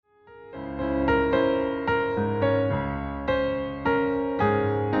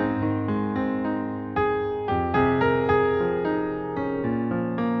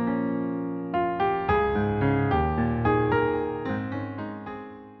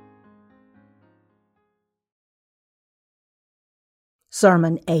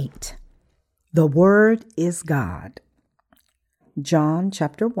Sermon 8. The Word is God. John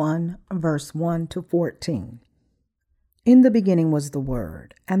chapter 1, verse 1 to 14. In the beginning was the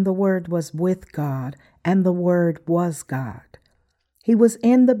Word, and the Word was with God, and the Word was God. He was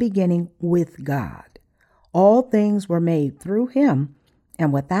in the beginning with God. All things were made through him,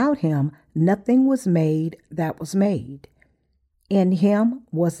 and without him nothing was made that was made. In him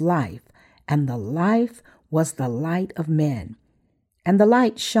was life, and the life was the light of men. And the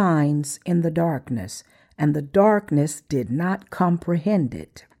light shines in the darkness, and the darkness did not comprehend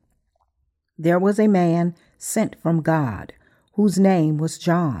it. There was a man sent from God, whose name was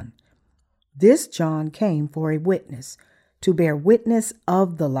John. This John came for a witness, to bear witness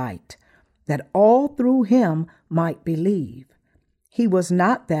of the light, that all through him might believe. He was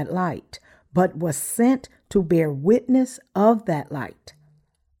not that light, but was sent to bear witness of that light.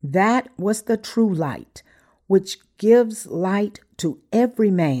 That was the true light, which gives light to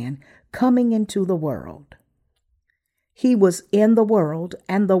every man coming into the world. He was in the world,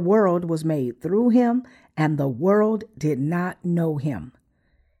 and the world was made through him, and the world did not know him.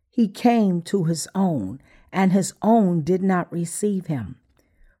 He came to his own, and his own did not receive him.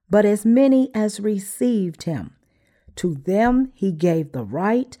 But as many as received him, to them he gave the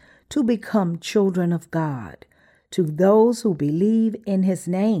right to become children of God, to those who believe in his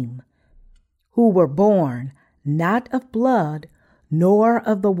name, who were born not of blood, nor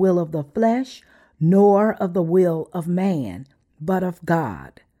of the will of the flesh, nor of the will of man, but of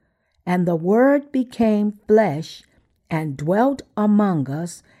God. And the Word became flesh and dwelt among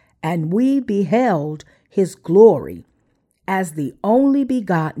us, and we beheld his glory as the only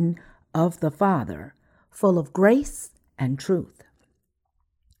begotten of the Father, full of grace and truth.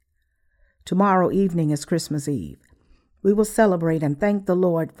 Tomorrow evening is Christmas Eve. We will celebrate and thank the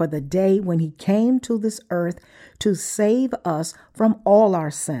Lord for the day when he came to this earth to save us from all our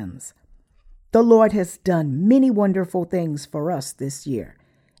sins. The Lord has done many wonderful things for us this year,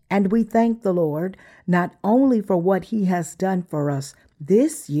 and we thank the Lord not only for what he has done for us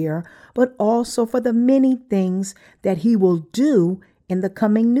this year, but also for the many things that he will do in the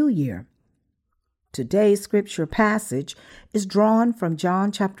coming new year. Today's scripture passage is drawn from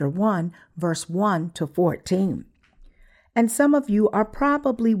John chapter 1, verse 1 to 14. And some of you are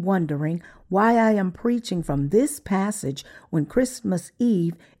probably wondering why I am preaching from this passage when Christmas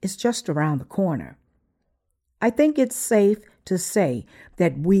Eve is just around the corner. I think it's safe to say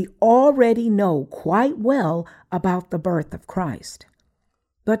that we already know quite well about the birth of Christ.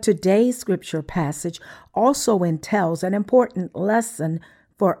 But today's scripture passage also entails an important lesson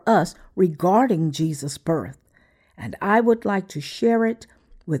for us regarding Jesus' birth, and I would like to share it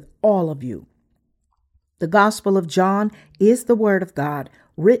with all of you. The Gospel of John is the Word of God,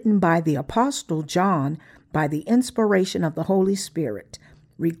 written by the Apostle John by the inspiration of the Holy Spirit,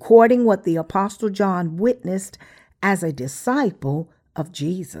 recording what the Apostle John witnessed as a disciple of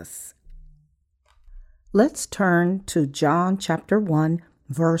Jesus. Let's turn to John chapter 1,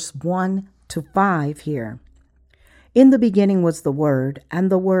 verse 1 to 5 here. In the beginning was the Word,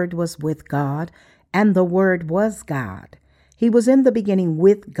 and the Word was with God, and the Word was God. He was in the beginning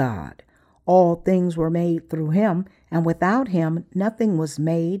with God. All things were made through him, and without him nothing was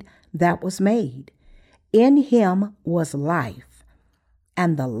made that was made. In him was life,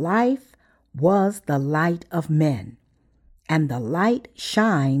 and the life was the light of men. And the light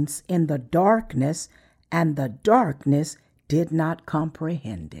shines in the darkness, and the darkness did not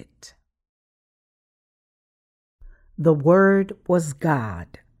comprehend it. The Word was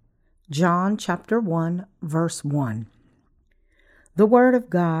God. John chapter 1, verse 1. The Word of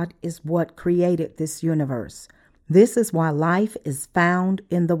God is what created this universe. This is why life is found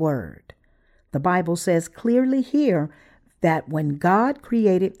in the Word. The Bible says clearly here that when God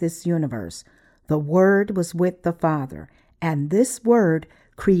created this universe, the Word was with the Father, and this Word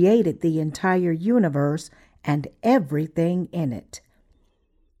created the entire universe and everything in it.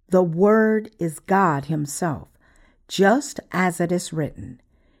 The Word is God himself, just as it is written.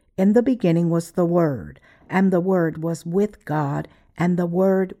 In the beginning was the Word, and the Word was with God, and the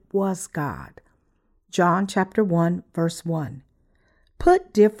Word was God. John chapter 1, verse 1.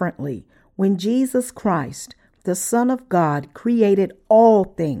 Put differently, when Jesus Christ, the Son of God, created all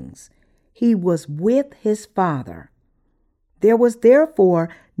things, he was with his Father. There was therefore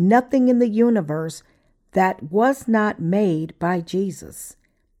nothing in the universe that was not made by Jesus.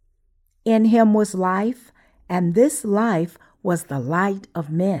 In him was life, and this life was the light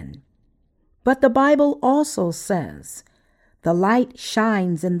of men. But the Bible also says, the light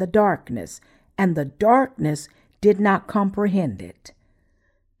shines in the darkness, and the darkness did not comprehend it.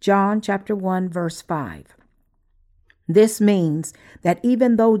 John chapter 1, verse 5. This means that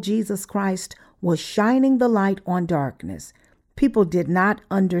even though Jesus Christ was shining the light on darkness, people did not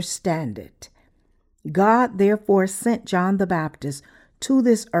understand it. God therefore sent John the Baptist to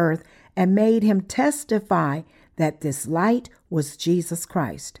this earth and made him testify that this light was Jesus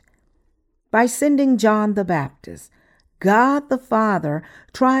Christ. By sending John the Baptist, God the Father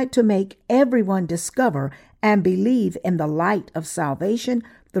tried to make everyone discover and believe in the light of salvation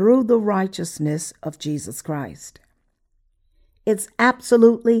through the righteousness of Jesus Christ. It's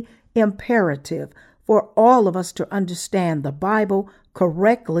absolutely imperative for all of us to understand the Bible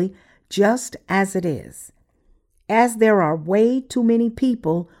correctly just as it is, as there are way too many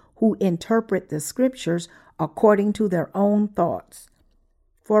people who interpret the scriptures according to their own thoughts.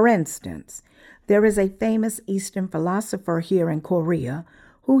 For instance, there is a famous Eastern philosopher here in Korea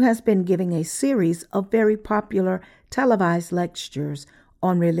who has been giving a series of very popular televised lectures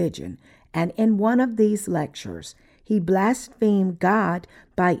on religion, and in one of these lectures, he blasphemed God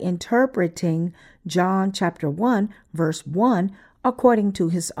by interpreting John chapter 1, verse 1, according to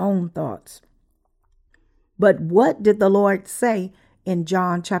his own thoughts. But what did the Lord say in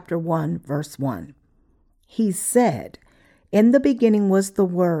John chapter 1, verse 1? He said, "In the beginning was the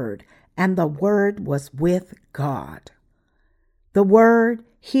Word, and the Word was with God." The word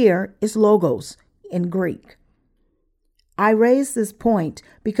here is logos in Greek. I raise this point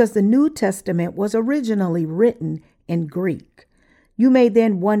because the New Testament was originally written in Greek. You may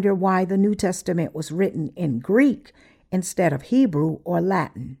then wonder why the New Testament was written in Greek instead of Hebrew or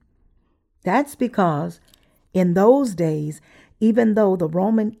Latin. That's because in those days, even though the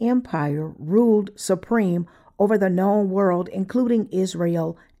Roman Empire ruled supreme over the known world, including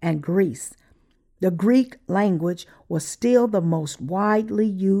Israel and Greece, the Greek language was still the most widely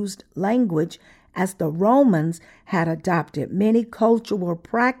used language, as the Romans had adopted many cultural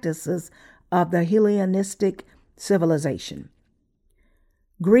practices of the Hellenistic civilization.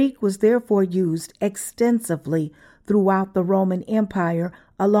 Greek was therefore used extensively throughout the Roman Empire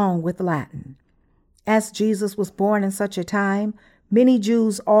along with Latin. As Jesus was born in such a time, many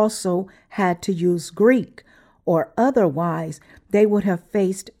Jews also had to use Greek, or otherwise they would have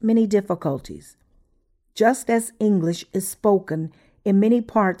faced many difficulties. Just as English is spoken in many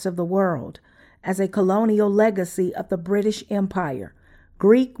parts of the world as a colonial legacy of the British Empire,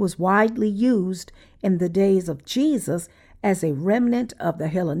 Greek was widely used in the days of Jesus as a remnant of the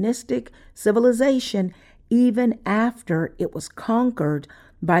Hellenistic civilization, even after it was conquered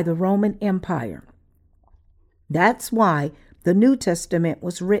by the Roman Empire. That's why the New Testament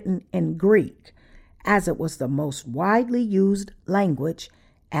was written in Greek, as it was the most widely used language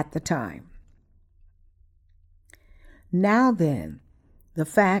at the time. Now then, the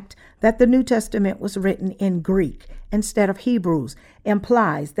fact that the New Testament was written in Greek instead of Hebrews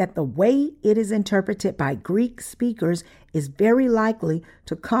implies that the way it is interpreted by Greek speakers is very likely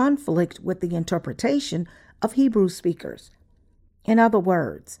to conflict with the interpretation of Hebrew speakers. In other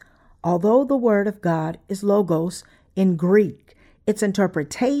words, although the Word of God is logos in Greek, its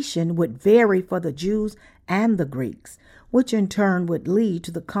interpretation would vary for the Jews and the Greeks, which in turn would lead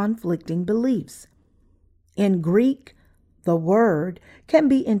to the conflicting beliefs. In Greek, the word can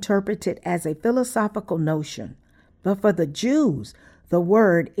be interpreted as a philosophical notion, but for the Jews, the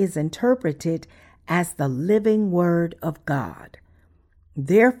word is interpreted as the living word of God.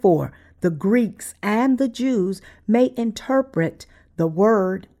 Therefore, the Greeks and the Jews may interpret the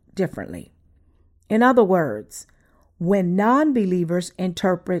word differently. In other words, when non-believers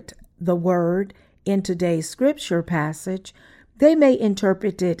interpret the word in today's scripture passage, they may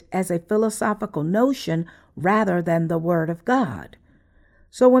interpret it as a philosophical notion rather than the word of God.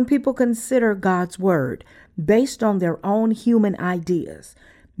 So when people consider God's word based on their own human ideas,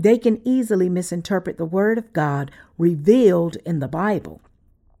 they can easily misinterpret the word of God revealed in the Bible.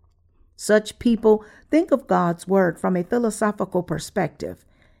 Such people think of God's word from a philosophical perspective,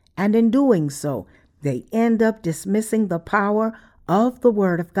 and in doing so, they end up dismissing the power of the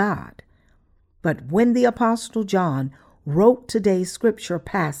word of God. But when the Apostle John wrote today's scripture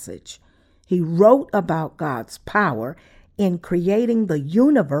passage, he wrote about God's power in creating the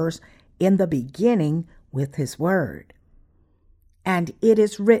universe in the beginning with his word. And it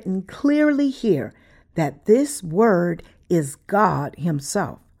is written clearly here that this word is God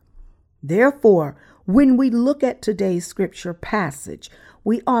himself. Therefore, when we look at today's scripture passage,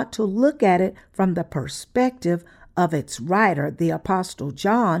 we ought to look at it from the perspective of its writer, the Apostle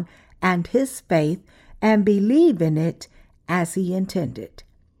John, and his faith, and believe in it as he intended.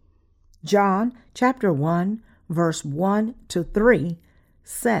 John chapter 1, verse 1 to 3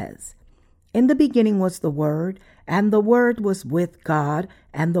 says, "In the beginning was the Word, and the Word was with God,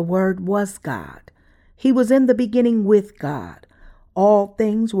 and the Word was God. He was in the beginning with God. All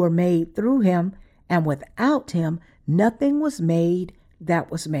things were made through him, and without him nothing was made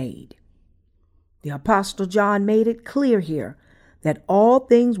that was made. The Apostle John made it clear here that all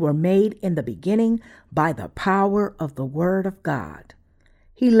things were made in the beginning by the power of the Word of God.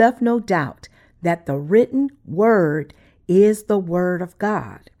 He left no doubt that the written Word is the Word of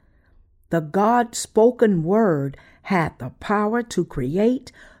God. The God-spoken Word had the power to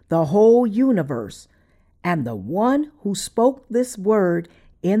create the whole universe, and the one who spoke this Word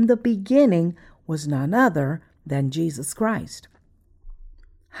in the beginning was none other than Jesus Christ.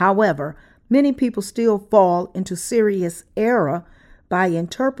 However, many people still fall into serious error by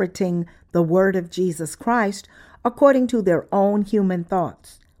interpreting the word of Jesus Christ according to their own human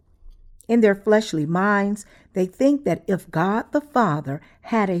thoughts. In their fleshly minds, they think that if God the Father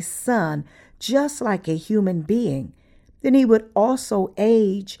had a son just like a human being, then he would also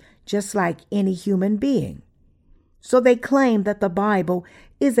age just like any human being. So they claim that the Bible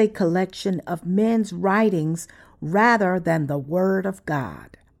is a collection of men's writings rather than the Word of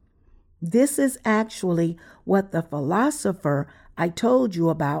God. This is actually what the philosopher I told you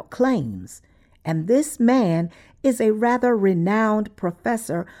about claims, and this man is a rather renowned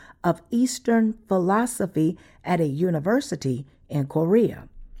professor of Eastern philosophy at a university in Korea.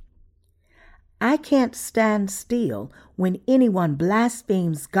 I can't stand still when anyone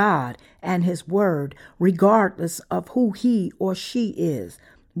blasphemes God and his word, regardless of who he or she is,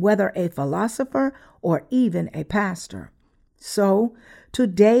 whether a philosopher or even a pastor. So,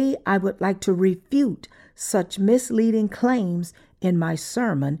 today I would like to refute such misleading claims in my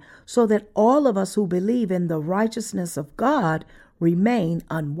sermon so that all of us who believe in the righteousness of God remain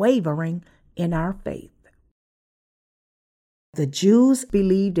unwavering in our faith. The Jews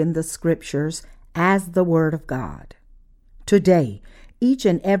believed in the scriptures as the Word of God. Today, each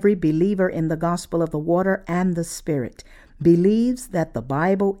and every believer in the gospel of the water and the Spirit believes that the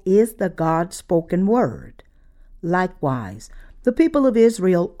Bible is the God-spoken Word. Likewise, the people of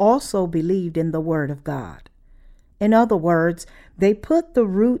Israel also believed in the Word of God. In other words, they put the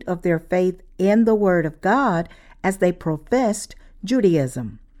root of their faith in the Word of God as they professed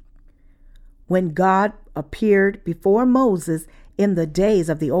Judaism. When God appeared before Moses in the days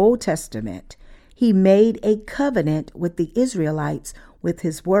of the Old Testament, he made a covenant with the Israelites with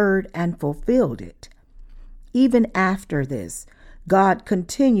his word and fulfilled it. Even after this, God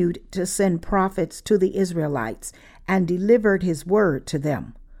continued to send prophets to the Israelites and delivered his word to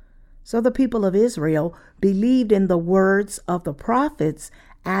them. So the people of Israel believed in the words of the prophets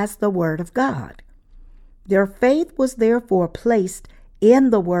as the word of God. Their faith was therefore placed in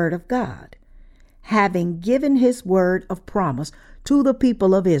the word of God. Having given his word of promise to the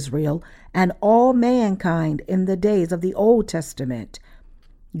people of Israel and all mankind in the days of the Old Testament,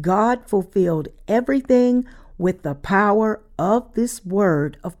 God fulfilled everything with the power of this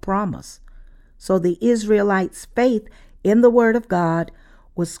word of promise. So the Israelites' faith in the word of God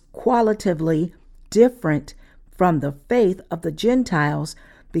was qualitatively different from the faith of the Gentiles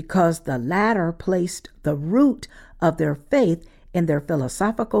because the latter placed the root of their faith in their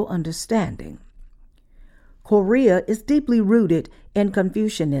philosophical understanding. Korea is deeply rooted in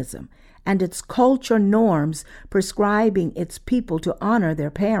Confucianism and its culture norms prescribing its people to honor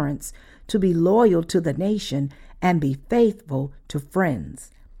their parents, to be loyal to the nation, and be faithful to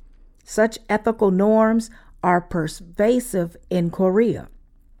friends. Such ethical norms are pervasive in Korea.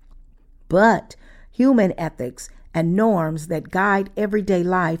 But human ethics and norms that guide everyday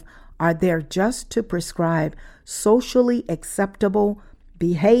life are there just to prescribe socially acceptable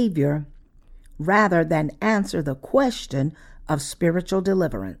behavior rather than answer the question of spiritual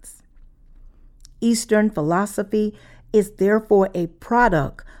deliverance. Eastern philosophy is therefore a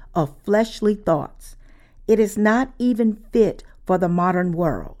product of fleshly thoughts. It is not even fit for the modern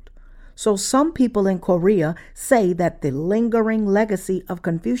world. So some people in Korea say that the lingering legacy of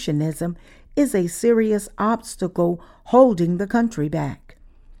Confucianism is a serious obstacle holding the country back.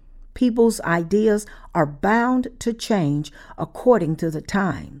 People's ideas are bound to change according to the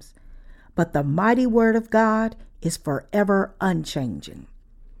times, but the mighty word of God is forever unchanging.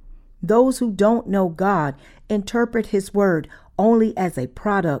 Those who don't know God interpret his word only as a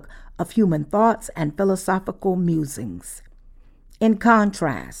product of human thoughts and philosophical musings. In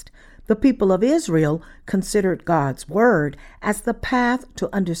contrast, the people of Israel considered God's word as the path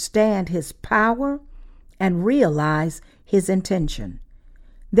to understand his power and realize his intention.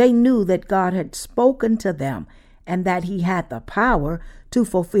 They knew that God had spoken to them and that he had the power to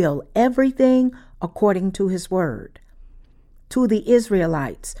fulfill everything according to his word. To the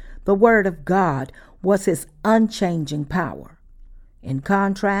Israelites, the word of God was his unchanging power. In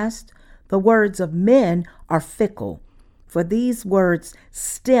contrast, The words of men are fickle, for these words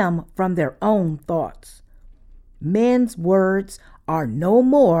stem from their own thoughts. Men's words are no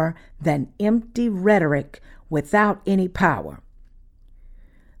more than empty rhetoric without any power.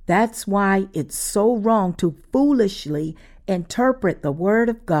 That's why it's so wrong to foolishly interpret the Word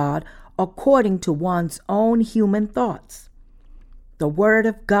of God according to one's own human thoughts. The Word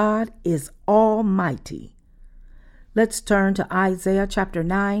of God is almighty. Let's turn to Isaiah chapter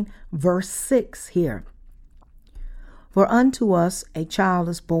 9, verse 6 here. For unto us a child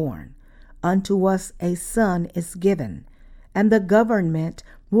is born, unto us a son is given, and the government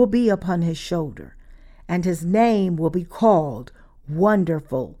will be upon his shoulder, and his name will be called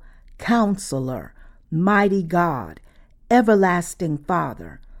Wonderful, Counselor, Mighty God, Everlasting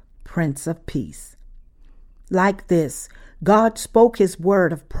Father, Prince of Peace. Like this, God spoke his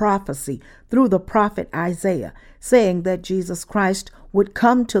word of prophecy through the prophet Isaiah, saying that Jesus Christ would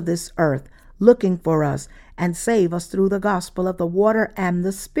come to this earth looking for us and save us through the gospel of the water and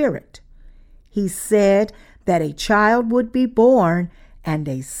the Spirit. He said that a child would be born and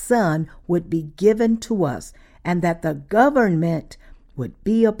a son would be given to us, and that the government would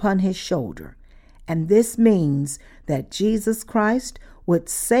be upon his shoulder. And this means that Jesus Christ would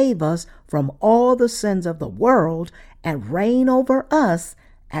save us from all the sins of the world and reign over us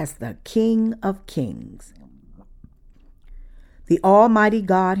as the King of Kings. The Almighty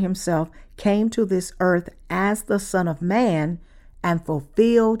God himself came to this earth as the Son of Man and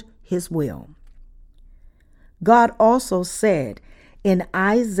fulfilled his will. God also said in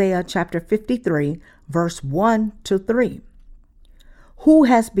Isaiah chapter 53, verse 1 to 3, Who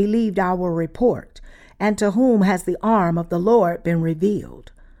has believed our report, and to whom has the arm of the Lord been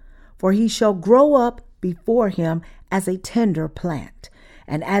revealed? For he shall grow up before him as a tender plant,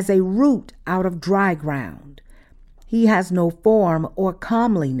 and as a root out of dry ground. He has no form or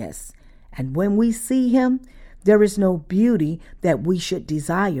comeliness, and when we see him, there is no beauty that we should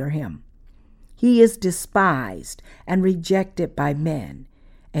desire him. He is despised and rejected by men,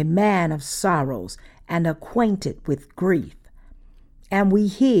 a man of sorrows and acquainted with grief. And we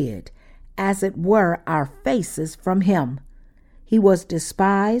hid, as it were, our faces from him. He was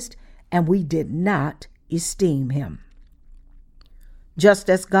despised, and we did not esteem him. Just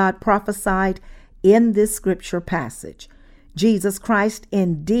as God prophesied in this scripture passage, Jesus Christ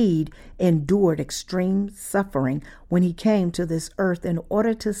indeed endured extreme suffering when he came to this earth in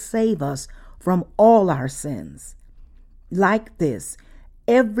order to save us from all our sins. Like this,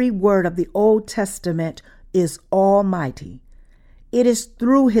 every word of the Old Testament is almighty. It is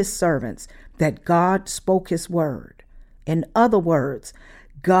through his servants that God spoke his word. In other words,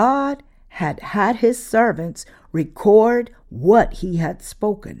 God had his servants record what he had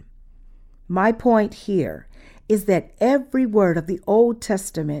spoken. My point here is that every word of the Old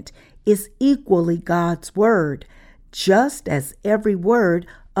Testament is equally God's word, just as every word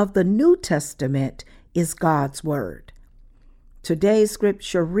of the New Testament is God's word. Today's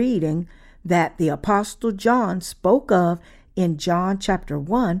scripture reading that the Apostle John spoke of in John chapter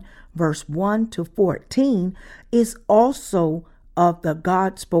 1, verse 1 to 14 is also of the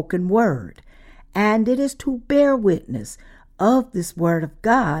God-spoken word, and it is to bear witness of this word of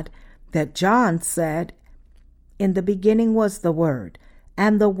God that John said, In the beginning was the Word,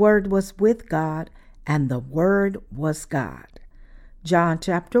 and the Word was with God, and the Word was God. John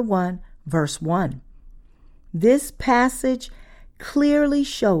chapter 1, verse 1. This passage clearly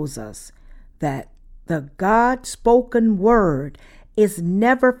shows us that the God-spoken word is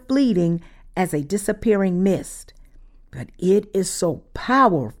never fleeting as a disappearing mist, but it is so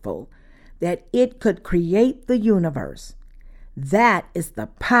powerful that it could create the universe. That is the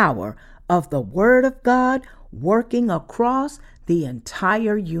power of the Word of God working across the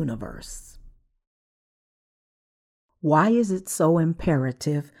entire universe. Why is it so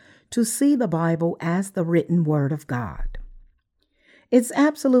imperative to see the Bible as the written Word of God? It's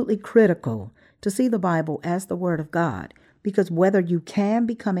absolutely critical to see the Bible as the Word of God, because whether you can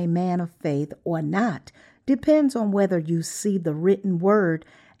become a man of faith or not depends on whether you see the written Word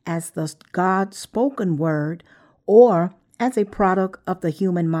as the God-spoken Word or as a product of the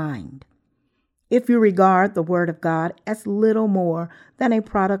human mind. If you regard the Word of God as little more than a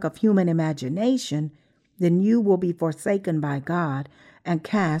product of human imagination, then you will be forsaken by God and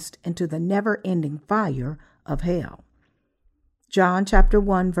cast into the never-ending fire of hell. John chapter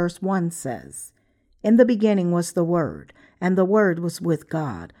 1, verse 1 says, In the beginning was the Word, and the Word was with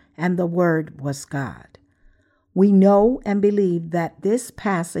God, and the Word was God. We know and believe that this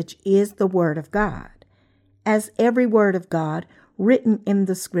passage is the Word of God. As every word of God written in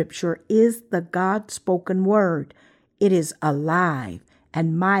the Scripture is the God-spoken word, it is alive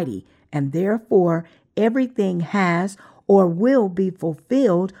and mighty and therefore everything has or will be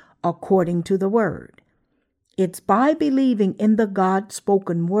fulfilled according to the word. It's by believing in the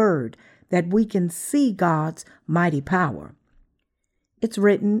God-spoken word that we can see God's mighty power. It's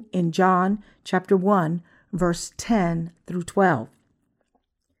written in John chapter 1, verse 10 through 12.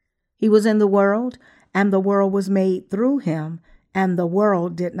 He was in the world, and the world was made through him, and the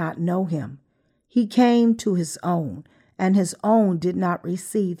world did not know him. He came to his own, and his own did not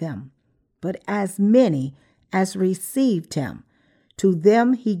receive him. But as many as received him, to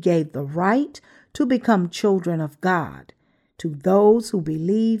them he gave the right to become children of God, to those who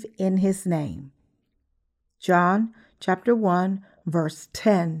believe in his name. John chapter 1, verse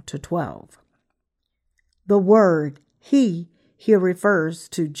 10 to 12. The word he here refers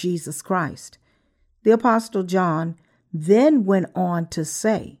to Jesus Christ. The Apostle John then went on to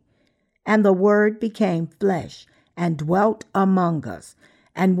say, "And the Word became flesh and dwelt among us,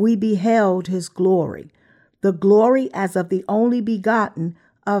 and we beheld his glory, the glory as of the only begotten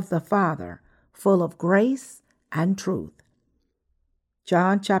of the Father, full of grace and truth."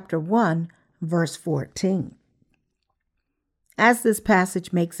 John chapter 1, verse 14. As this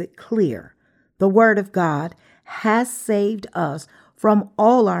passage makes it clear, the Word of God has saved us from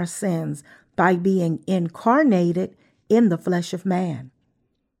all our sins by being incarnated in the flesh of man.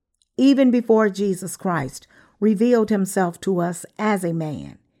 Even before Jesus Christ revealed himself to us as a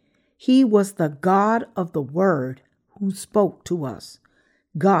man, he was the God of the Word who spoke to us.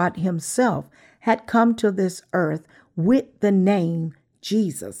 God himself had come to this earth with the name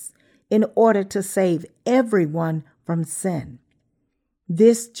Jesus in order to save everyone from sin.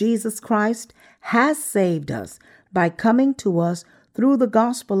 This Jesus Christ has saved us by coming to us through the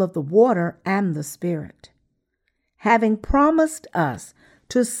gospel of the water and the Spirit. Having promised us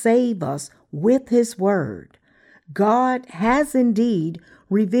to save us with his word, God has indeed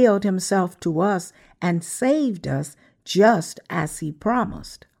revealed himself to us and saved us just as he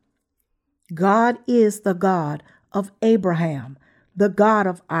promised. God is the God of Abraham, the God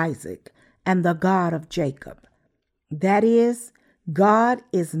of Isaac, and the God of Jacob. That is, God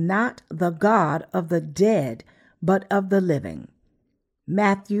is not the God of the dead, but of the living.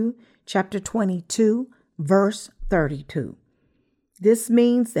 Matthew chapter 22, verse 32. This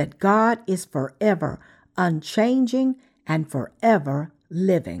means that God is forever unchanging and forever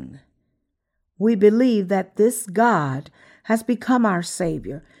living. We believe that this God has become our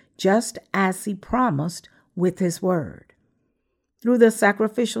Savior, just as he promised with his word. Through the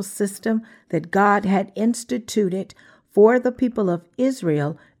sacrificial system that God had instituted for the people of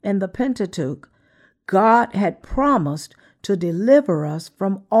Israel in the Pentateuch, God had promised to deliver us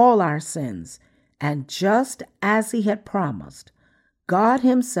from all our sins. And just as he had promised, God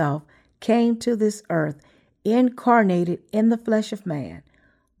himself came to this earth, incarnated in the flesh of man,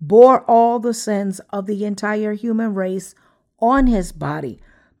 bore all the sins of the entire human race on his body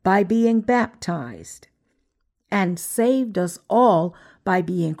by being baptized, and saved us all by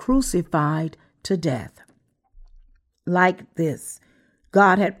being crucified to death. Like this,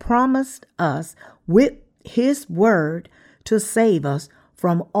 God had promised us with his word to save us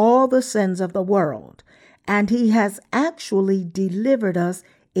from all the sins of the world, and he has actually delivered us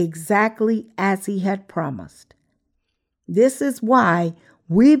exactly as he had promised. This is why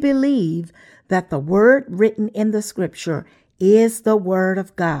we believe that the word written in the scripture is the word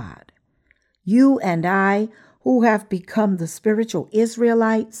of God. You and I, who have become the spiritual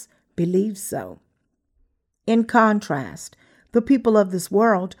Israelites, believe so. In contrast, the people of this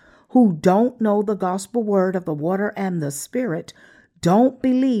world who don't know the gospel word of the water and the Spirit don't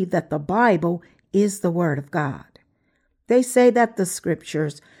believe that the Bible is the word of God. They say that the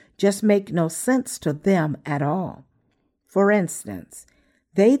scriptures just make no sense to them at all. For instance,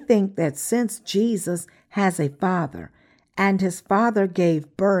 they think that since Jesus has a father and his father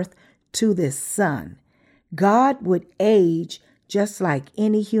gave birth to this son, God would age just like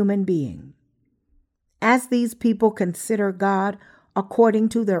any human being. As these people consider God according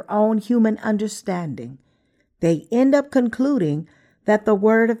to their own human understanding, they end up concluding that the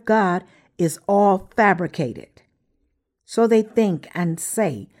word of God is all fabricated. So they think and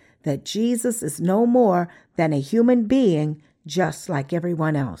say that Jesus is no more than a human being just like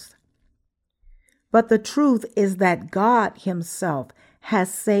everyone else. But the truth is that God himself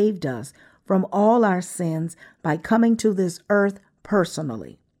has saved us from all our sins by coming to this earth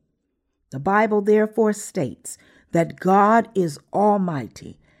personally. The Bible therefore states that God is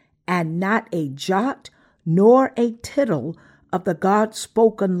almighty, and not a jot nor a tittle of the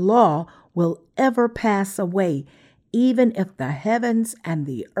God-spoken law will ever pass away, even if the heavens and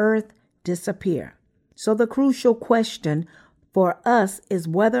the earth disappear. So the crucial question for us is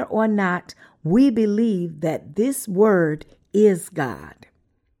whether or not we believe that this word is God.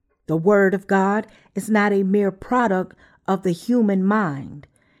 The word of God is not a mere product of the human mind.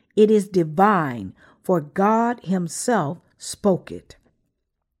 It is divine, for God himself spoke it.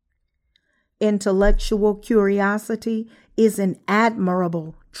 Intellectual curiosity is an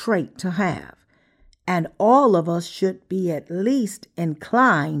admirable trait to have, and all of us should be at least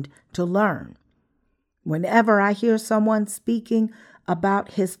inclined to learn. Whenever I hear someone speaking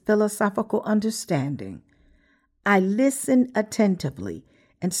about his philosophical understanding, I listen attentively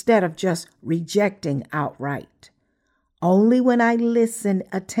instead of just rejecting outright. Only when I listen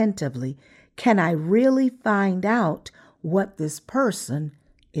attentively can I really find out what this person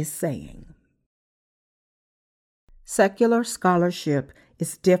is saying. Secular scholarship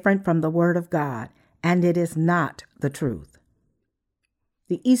is different from the Word of God, and it is not the truth.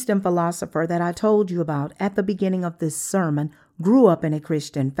 The Eastern philosopher that I told you about at the beginning of this sermon grew up in a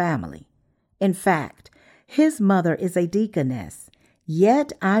Christian family. In fact, his mother is a deaconess,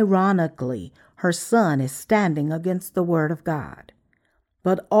 yet ironically, her son is standing against the Word of God.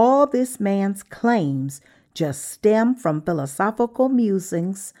 But all this man's claims just stem from philosophical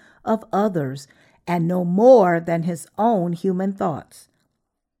musings of others and no more than his own human thoughts.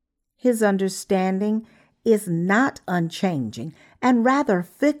 His understanding is not unchanging and rather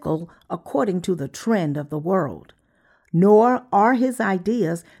fickle according to the trend of the world, nor are his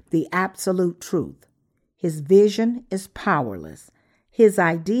ideas the absolute truth. His vision is powerless. His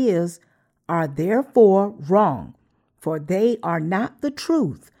ideas are therefore wrong, for they are not the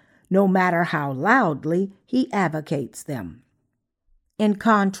truth, no matter how loudly he advocates them. In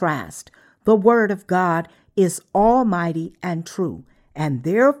contrast, the Word of God is almighty and true, and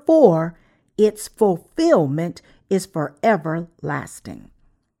therefore its fulfillment is forever lasting.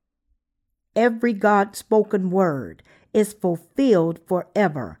 Every God-spoken word is fulfilled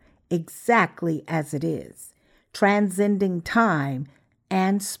forever, exactly as it is, transcending time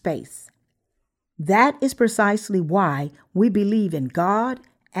and space. That is precisely why we believe in God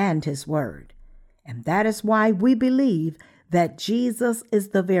and His Word. And that is why we believe that Jesus is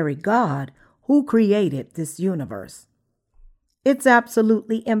the very God who created this universe. It's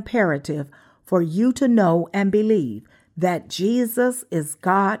absolutely imperative for you to know and believe that Jesus is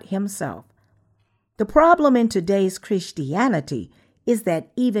God Himself. The problem in today's Christianity is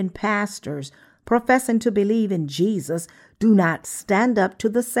that even pastors professing to believe in Jesus do not stand up to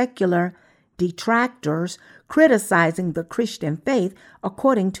the secular detractors criticizing the Christian faith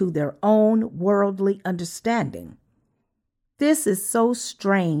according to their own worldly understanding. This is so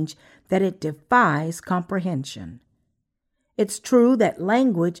strange that it defies comprehension. It's true that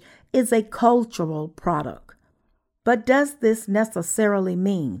language is a cultural product, but does this necessarily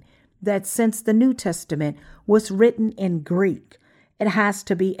mean that since the New Testament was written in Greek, it has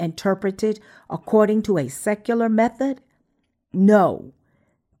to be interpreted according to a secular method? No,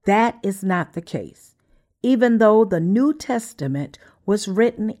 that is not the case. Even though the New Testament was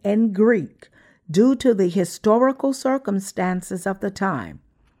written in Greek due to the historical circumstances of the time,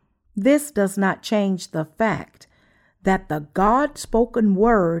 this does not change the fact that the God-spoken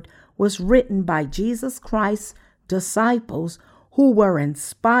word was written by Jesus Christ's disciples who were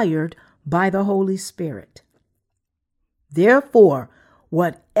inspired by the Holy Spirit. Therefore,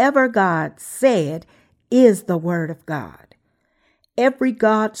 whatever God said is the Word of God. Every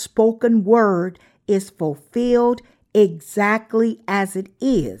God-spoken word is fulfilled exactly as it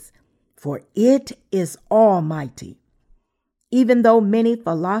is, for it is almighty. Even though many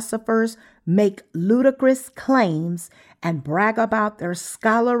philosophers make ludicrous claims and brag about their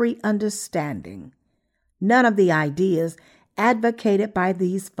scholarly understanding, none of the ideas advocated by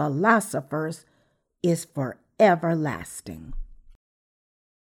these philosophers is forever lasting.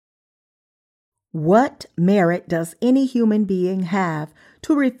 What merit does any human being have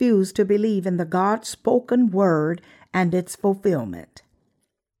to refuse to believe in the God-spoken word and its fulfillment?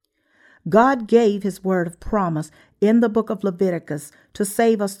 God gave His word of promise in the book of Leviticus to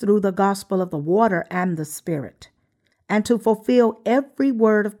save us through the gospel of the water and the Spirit. And to fulfill every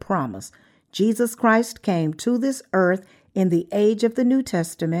word of promise, Jesus Christ came to this earth in the age of the New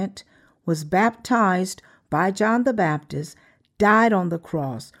Testament, was baptized by John the Baptist, died on the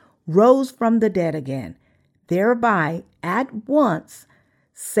cross, rose from the dead again, thereby at once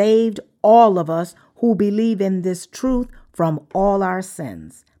saved all of us who believe in this truth from all our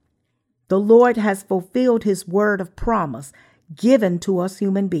sins. The Lord has fulfilled His word of promise given to us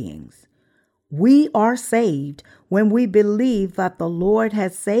human beings. We are saved when we believe that the Lord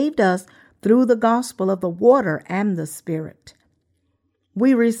has saved us through the gospel of the water and the Spirit.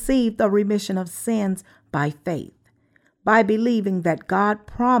 We receive the remission of sins by faith. by believing that God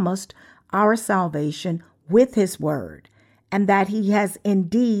promised our salvation with his word, and that he has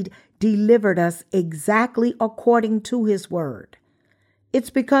indeed delivered us exactly according to his word. It's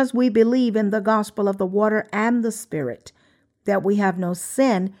because we believe in the gospel of the water and the Spirit that we have no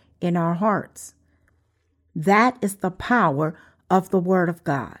sin in our hearts. That is the power of the word of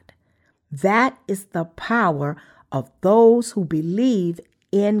God. That is the power of those who believe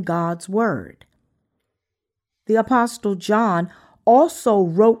in God's word. The Apostle John also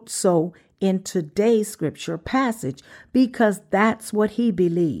wrote so in today's scripture passage because that's what he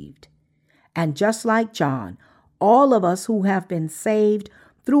believed. And just like John, all of us who have been saved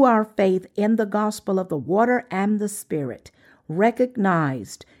through our faith in the gospel of the water and the Spirit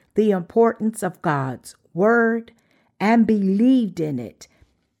recognized the importance of God's word and believed in it.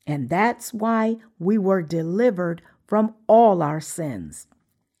 And that's why we were delivered from all our sins.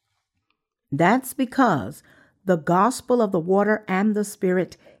 That's because the gospel of the water and the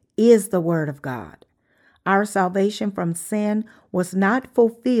Spirit is the word of God. Our salvation from sin was not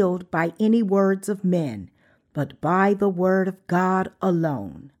fulfilled by any words of men, but by the word of God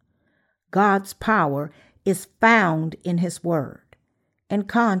alone. God's power is found in his word. In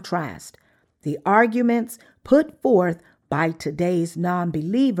contrast, the arguments put forth by today's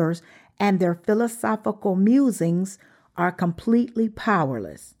non-believers and their philosophical musings are completely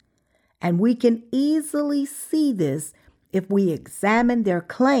powerless. And we can easily see this if we examine their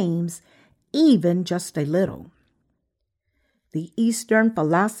claims even just a little. The Eastern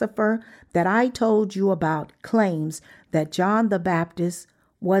philosopher that I told you about claims that John the Baptist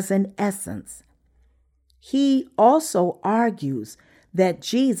was an essence. He also argues that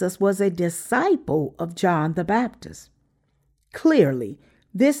Jesus was a disciple of John the Baptist. Clearly,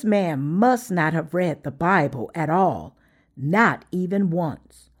 this man must not have read the Bible at all, not even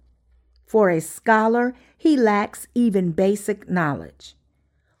once. For a scholar, he lacks even basic knowledge.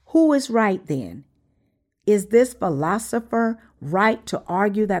 Who is right then? Is this philosopher right to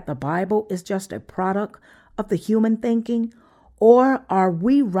argue that the Bible is just a product of the human thinking? Or are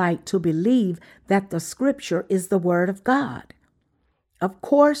we right to believe that the scripture is the word of God? Of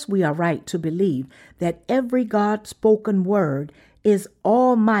course, we are right to believe that every God-spoken word is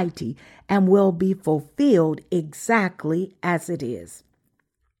almighty and will be fulfilled exactly as it is.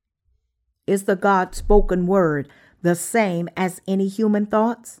 Is the God-spoken word the same as any human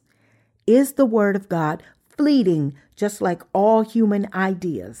thoughts? Is the word of God fleeting just like all human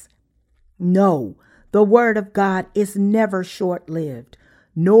ideas? No, the word of God is never short-lived,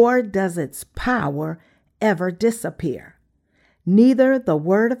 nor does its power ever disappear. Neither the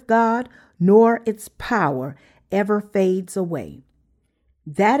word of God nor its power ever fades away.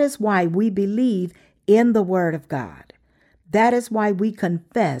 That is why we believe in the word of God. That is why we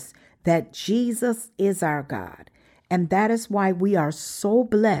confess that Jesus is our God. And that is why we are so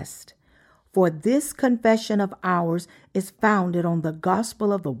blessed. For this confession of ours is founded on the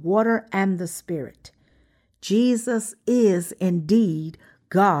gospel of the water and the Spirit. Jesus is indeed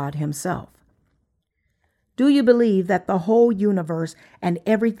God himself. Do you believe that the whole universe and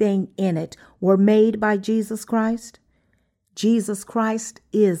everything in it were made by Jesus Christ? Jesus Christ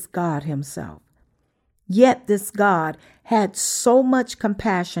is God himself. Yet this God had so much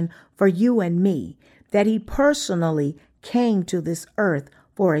compassion for you and me that he personally came to this earth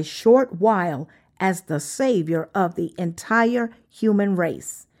for a short while as the Savior of the entire human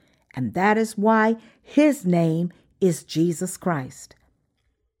race. And that is why his name is Jesus Christ.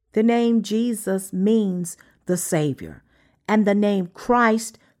 The name Jesus means the Savior, and the name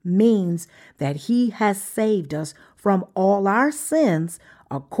Christ means that he has saved us from all our sins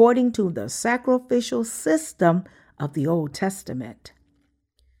according to the sacrificial system of the Old Testament.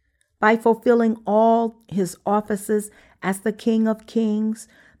 By fulfilling all his offices as the King of Kings,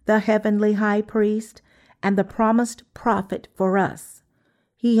 the heavenly high priest, and the promised prophet for us,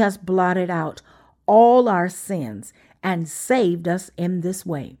 he has blotted out all our sins and saved us in this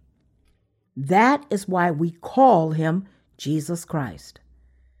way. That is why we call him Jesus Christ.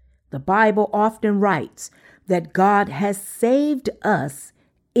 The Bible often writes that God has saved us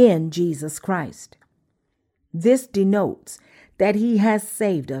in Jesus Christ. This denotes that he has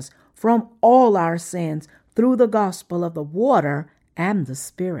saved us from all our sins through the gospel of the water and the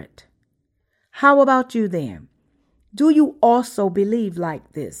Spirit. How about you then? Do you also believe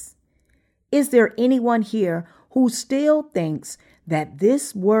like this? Is there anyone here who still thinks that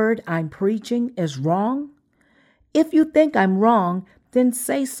this word I'm preaching is wrong? If you think I'm wrong, then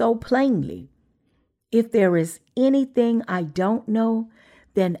say so plainly. If there is anything I don't know,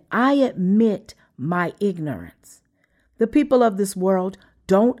 then I admit my ignorance. The people of this world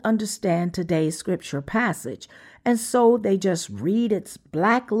don't understand today's scripture passage, and so they just read its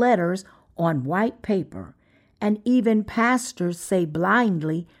black letters on white paper. And even pastors say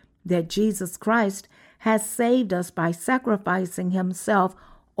blindly that Jesus Christ has saved us by sacrificing himself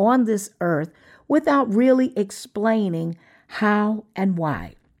on this earth without really explaining how and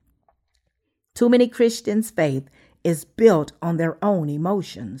why. Too many Christians' faith is built on their own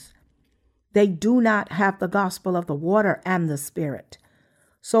emotions. They do not have the gospel of the water and the Spirit.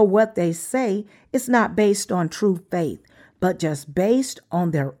 So what they say is not based on true faith, but just based on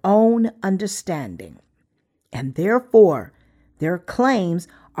their own understanding. And therefore, their claims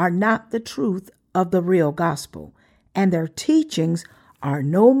are not the truth of the real gospel, and their teachings are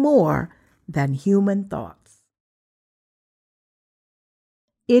no more than human thoughts.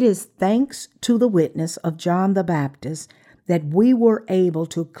 It is thanks to the witness of John the Baptist that we were able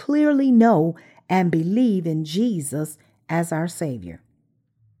to clearly know and believe in Jesus as our Savior.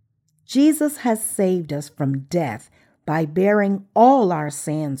 Jesus has saved us from death by bearing all our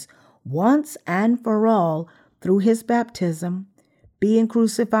sins once and for all through his baptism, being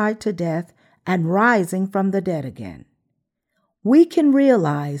crucified to death, and rising from the dead again. We can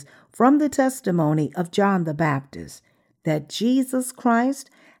realize from the testimony of John the Baptist that Jesus Christ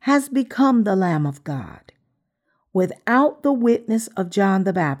has become the Lamb of God. Without the witness of John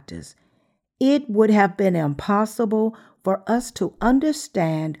the Baptist, it would have been impossible for us to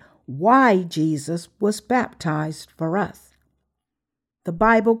understand why Jesus was baptized for us. The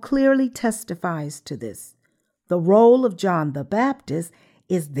Bible clearly testifies to this. The role of John the Baptist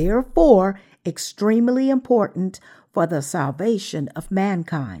is therefore extremely important for the salvation of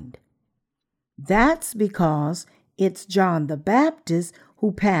mankind. That's because it's John the Baptist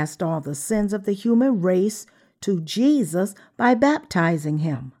who passed all the sins of the human race to Jesus by baptizing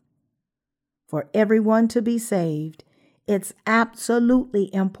him. For everyone to be saved, it's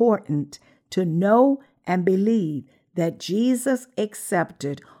absolutely important to know and believe that Jesus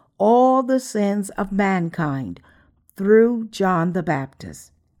accepted all the sins of mankind through John the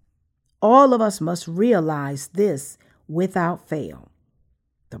Baptist. All of us must realize this without fail.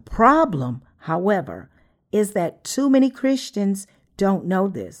 The problem, however, is that too many Christians don't know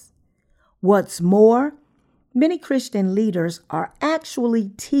this. What's more, many Christian leaders are actually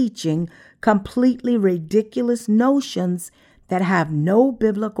teaching completely ridiculous notions that have no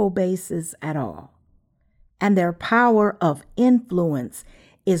biblical basis at all. And their power of influence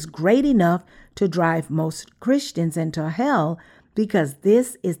is great enough to drive most Christians into hell, because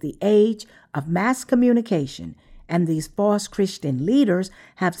this is the age of mass communication, and these false Christian leaders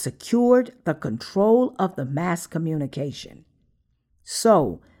have secured the control of the mass communication.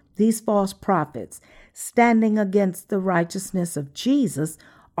 So, these false prophets standing against the righteousness of Jesus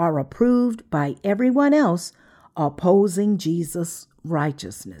are approved by everyone else opposing Jesus'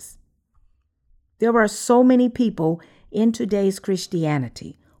 righteousness. There are so many people in today's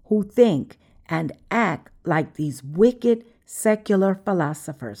Christianity who think and act like these wicked secular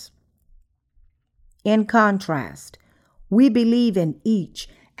philosophers. In contrast, we believe in each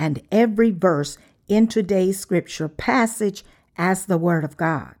and every verse in today's scripture passage as the Word of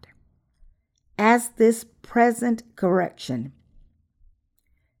God. As this present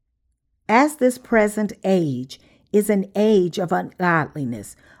age is an age of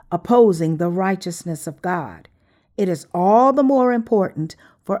ungodliness, opposing the righteousness of God, it is all the more important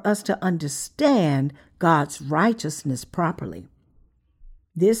for us to understand God's righteousness properly.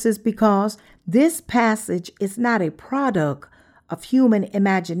 This is because this passage is not a product of human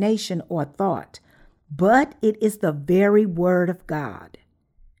imagination or thought, but it is the very Word of God.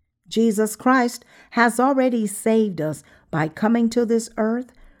 Jesus Christ has already saved us by coming to this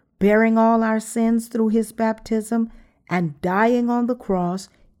earth, bearing all our sins through his baptism, and dying on the cross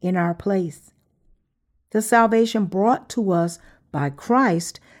in our place. The salvation brought to us by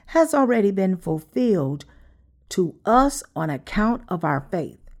Christ has already been fulfilled to us on account of our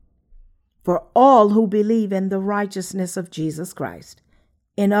faith. For all who believe in the righteousness of Jesus Christ,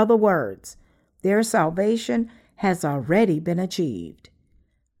 in other words, their salvation has already been achieved.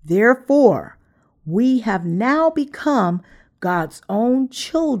 Therefore, we have now become God's own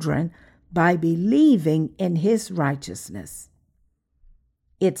children by believing in his righteousness.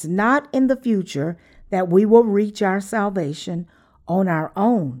 It's not in the future that we will reach our salvation on our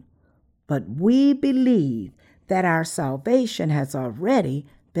own, but we believe that our salvation has already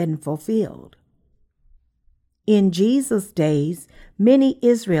been fulfilled. In Jesus' days, many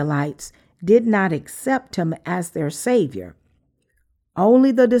Israelites did not accept him as their Savior.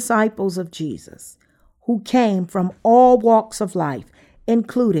 Only the disciples of Jesus, who came from all walks of life,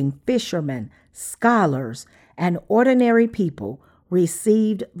 including fishermen, scholars, and ordinary people,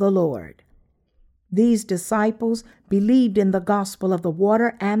 received the Lord. These disciples believed in the gospel of the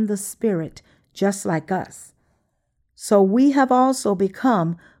water and the Spirit, just like us. So we have also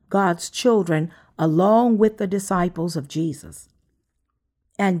become God's children along with the disciples of Jesus.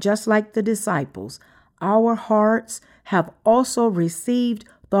 And just like the disciples, our hearts have also received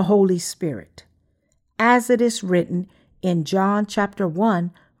the Holy Spirit, as it is written in John chapter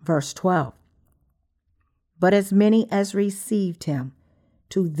 1, verse 12. But as many as received him,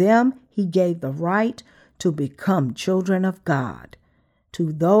 to them he gave the right to become children of God,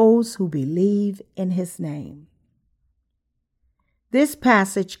 to those who believe in his name. This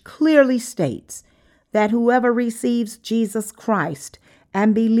passage clearly states that whoever receives Jesus Christ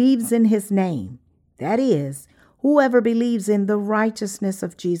and believes in his name, that is, whoever believes in the righteousness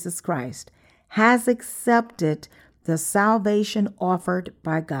of Jesus Christ, has accepted the salvation offered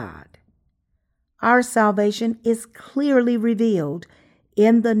by God. Our salvation is clearly revealed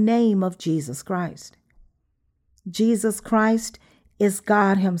in the name of Jesus Christ. Jesus Christ is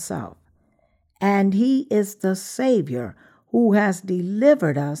God himself, and he is the Savior who has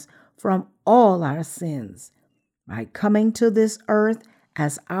delivered us from all our sins by coming to this earth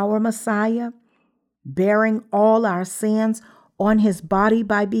as our Messiah, bearing all our sins on his body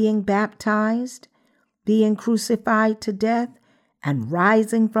by being baptized, being crucified to death, and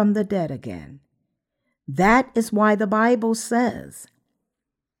rising from the dead again. That is why the Bible says,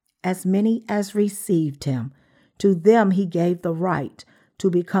 as many as received him, to them he gave the right to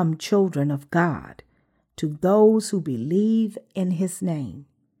become children of God, to those who believe in his name.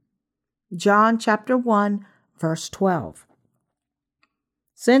 John chapter 1, verse 12.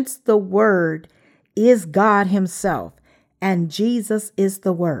 Since the Word is God himself and Jesus is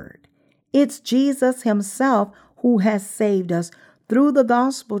the Word, it's Jesus himself who has saved us through the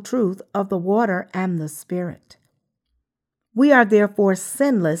gospel truth of the water and the Spirit. We are therefore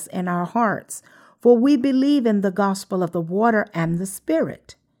sinless in our hearts, for we believe in the gospel of the water and the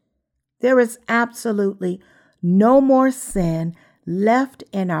Spirit. There is absolutely no more sin left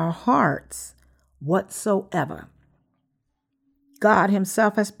in our hearts whatsoever. God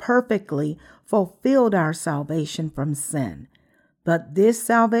himself has perfectly fulfilled our salvation from sin, but this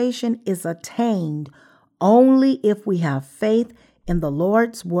salvation is attained only if we have faith in the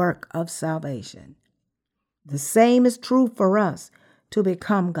Lord's work of salvation. The same is true for us to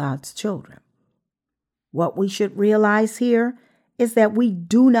become God's children. What we should realize here is that we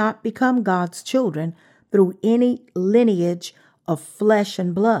do not become God's children through any lineage of flesh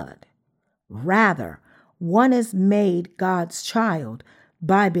and blood. Rather, one is made God's child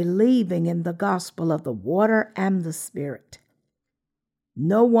by believing in the gospel of the water and the Spirit.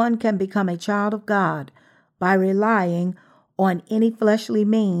 No one can become a child of God by relying on any fleshly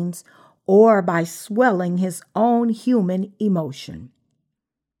means or by swelling his own human emotion.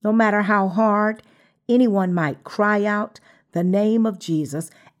 No matter how hard anyone might cry out the name of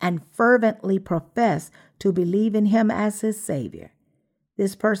Jesus and fervently profess to believe in him as his Savior,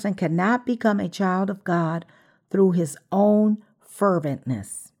 this person cannot become a child of God through his own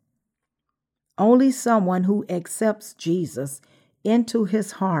ferventness. Only someone who accepts Jesus into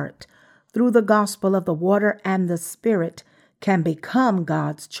his heart through the gospel of the water and the Spirit can become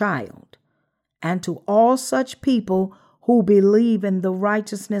God's child. And to all such people who believe in the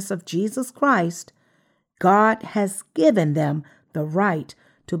righteousness of Jesus Christ, God has given them the right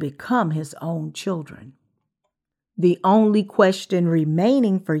to become his own children. The only question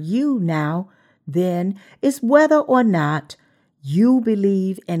remaining for you now, then, is whether or not you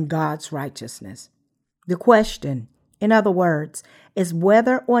believe in God's righteousness. The question, in other words, is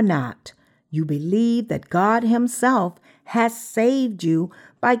whether or not you believe that God himself has saved you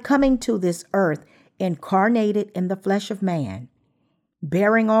by coming to this earth incarnated in the flesh of man,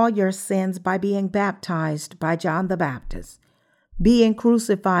 bearing all your sins by being baptized by John the Baptist, being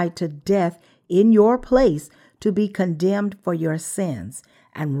crucified to death in your place to be condemned for your sins,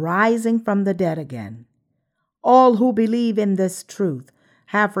 and rising from the dead again. All who believe in this truth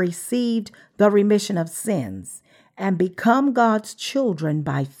have received the remission of sins and become God's children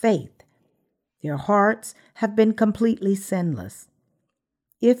by faith. Their hearts have been completely sinless.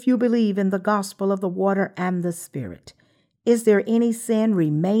 If you believe in the gospel of the water and the Spirit, is there any sin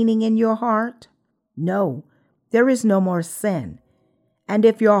remaining in your heart? No, there is no more sin. And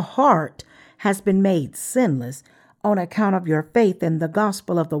if your heart has been made sinless on account of your faith in the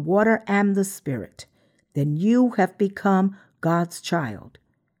gospel of the water and the Spirit, then you have become God's child.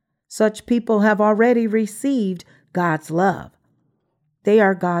 Such people have already received God's love. They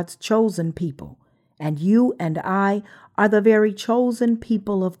are God's chosen people, and you and I are the very chosen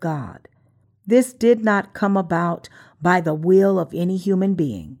people of God. This did not come about by the will of any human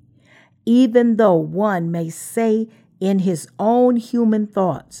being, even though one may say in his own human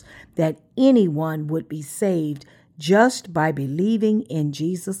thoughts that anyone would be saved just by believing in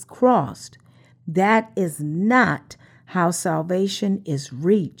Jesus' cross. That is not how salvation is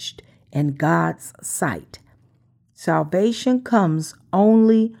reached in God's sight. Salvation comes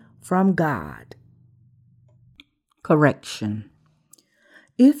only from God. Correction.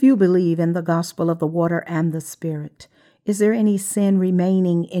 If you believe in the gospel of the water and the Spirit, is there any sin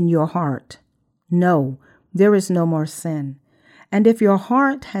remaining in your heart? No, there is no more sin. And if your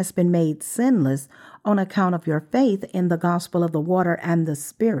heart has been made sinless on account of your faith in the gospel of the water and the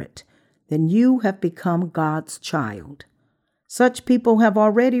Spirit, then you have become God's child. Such people have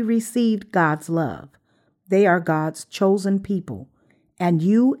already received God's love. They are God's chosen people, and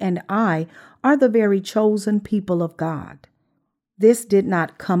you and I are the very chosen people of God. This did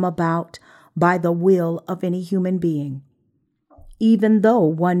not come about by the will of any human being. Even though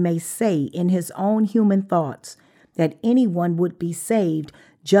one may say in his own human thoughts that anyone would be saved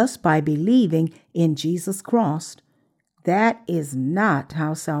just by believing in Jesus' cross, that is not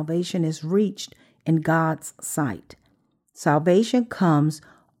how salvation is reached in God's sight. Salvation comes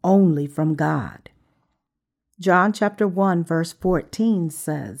only from God. John chapter 1 verse 14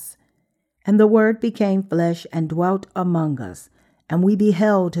 says, "And the Word became flesh and dwelt among us, and we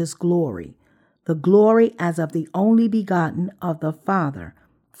beheld his glory, the glory as of the only begotten of the Father,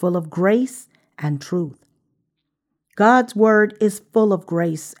 full of grace and truth." God's Word is full of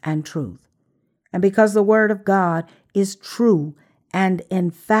grace and truth. And because the Word of God is true and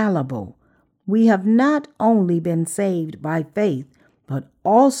infallible, we have not only been saved by faith, but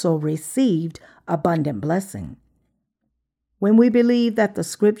also received abundant blessing. When we believe that the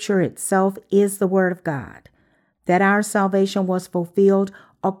Scripture itself is the Word of God, that our salvation was fulfilled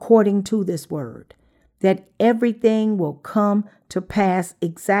according to this Word, that everything will come to pass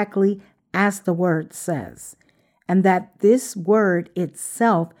exactly as the Word says, and that this Word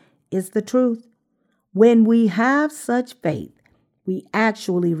itself is the truth. When we have such faith, we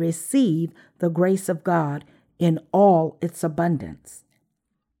actually receive the grace of God in all its abundance.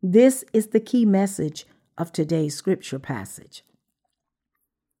 This is the key message of today's scripture passage.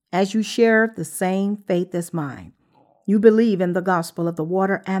 As you share the same faith as mine, you believe in the gospel of the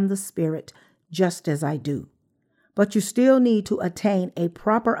water and the Spirit just as I do. But you still need to attain a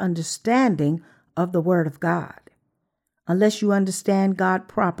proper understanding of the Word of God. Unless you understand God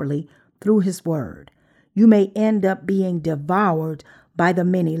properly through His Word, you may end up being devoured by the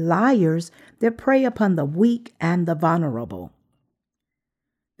many liars that prey upon the weak and the vulnerable.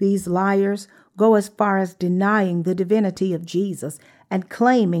 These liars go as far as denying the divinity of Jesus and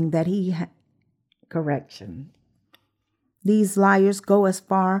claiming that These liars go as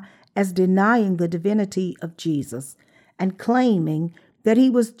far as denying the divinity of Jesus and claiming that he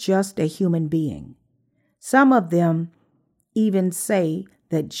was just a human being. Some of them even say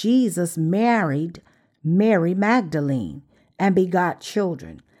that Jesus married Mary Magdalene and begot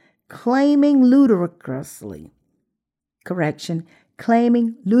children, claiming ludicrously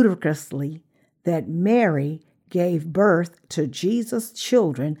that Mary gave birth to Jesus'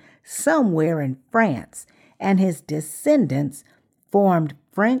 children somewhere in France, and his descendants formed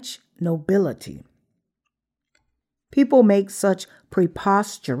French nobility. People make such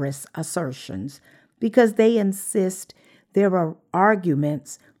preposterous assertions because they insist there are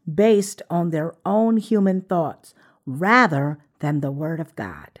arguments based on their own human thoughts rather than the Word of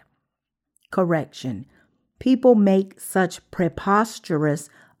God. Correction. People make such preposterous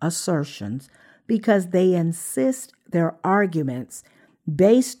assertions because they insist their arguments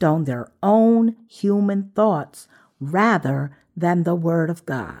based on their own human thoughts rather than the Word of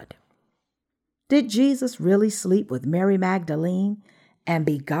God. Did Jesus really sleep with Mary Magdalene and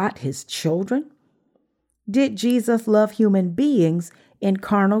begot his children? Did Jesus love human beings in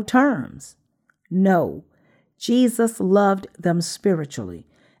carnal terms? No, Jesus loved them spiritually,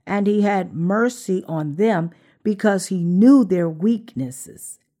 and he had mercy on them because he knew their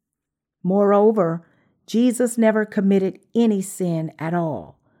weaknesses. Moreover, Jesus never committed any sin at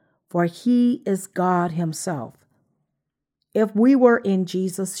all, for he is God himself. If we were in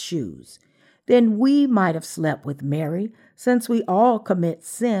Jesus' shoes, then we might have slept with Mary, since we all commit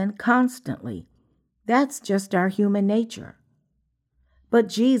sin constantly. That's just our human nature. But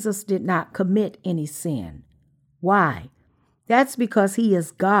Jesus did not commit any sin. Why? That's because he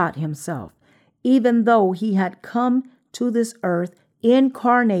is God himself, even though he had come to this earth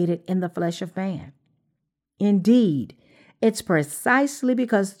incarnated in the flesh of man. Indeed, it's precisely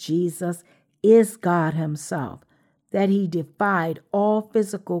because Jesus is God himself that he defied all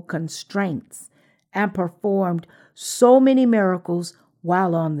physical constraints and performed so many miracles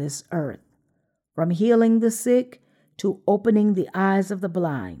while on this earth, from healing the sick to opening the eyes of the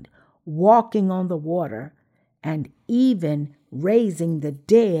blind, walking on the water, and even raising the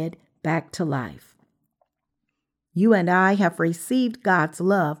dead back to life. You and I have received God's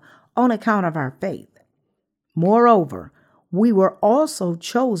love on account of our faith. Moreover, we were also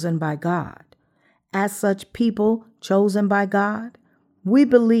chosen by God. As such people chosen by God, we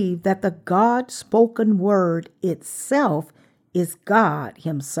believe that the God-spoken word itself is God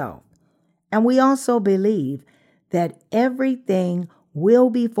Himself. And we also believe that everything will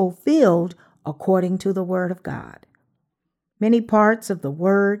be fulfilled according to the word of God. Many parts of the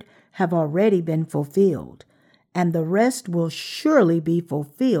word have already been fulfilled, and the rest will surely be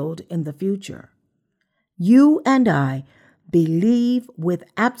fulfilled in the future. You and I believe with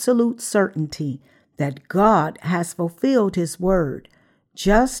absolute certainty that God has fulfilled His word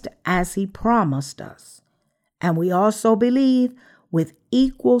just as He promised us. And we also believe with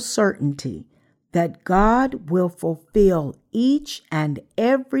equal certainty that God will fulfill each and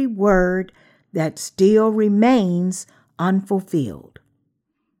every word that still remains unfulfilled.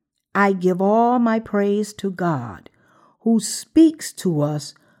 I give all my praise to God, who speaks to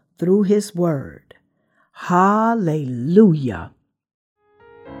us through His word. Hallelujah.